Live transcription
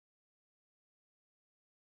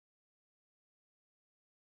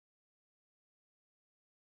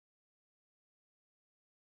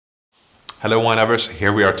Hello wine lovers,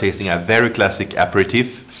 here we are tasting a very classic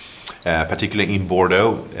aperitif, particularly in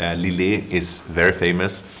Bordeaux. Lillet is very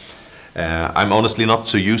famous. I'm honestly not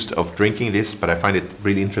so used of drinking this, but I find it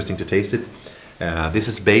really interesting to taste it. This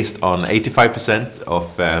is based on 85%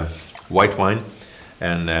 of white wine,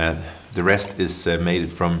 and the rest is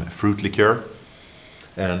made from fruit liqueur.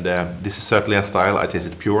 And this is certainly a style I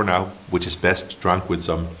taste it pure now, which is best drunk with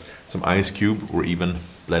some ice cube or even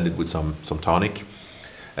blended with some tonic.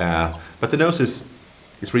 But the nose is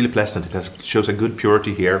really pleasant. It shows a good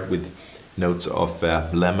purity here with notes of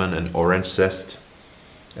lemon and orange zest,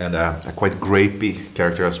 and a quite grapey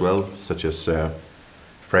character as well, such as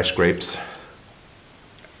fresh grapes.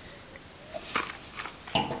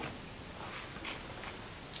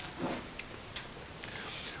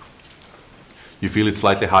 You feel it's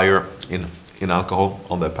slightly higher in alcohol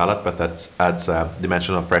on the palate, but that adds a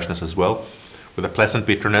dimension of freshness as well, with a pleasant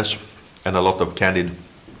bitterness and a lot of candied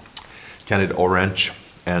orange,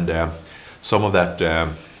 and some of that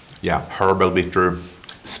herbal bitter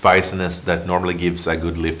spiciness that normally gives a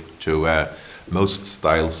good lift to most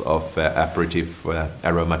styles of aperitif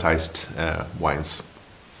aromatized wines.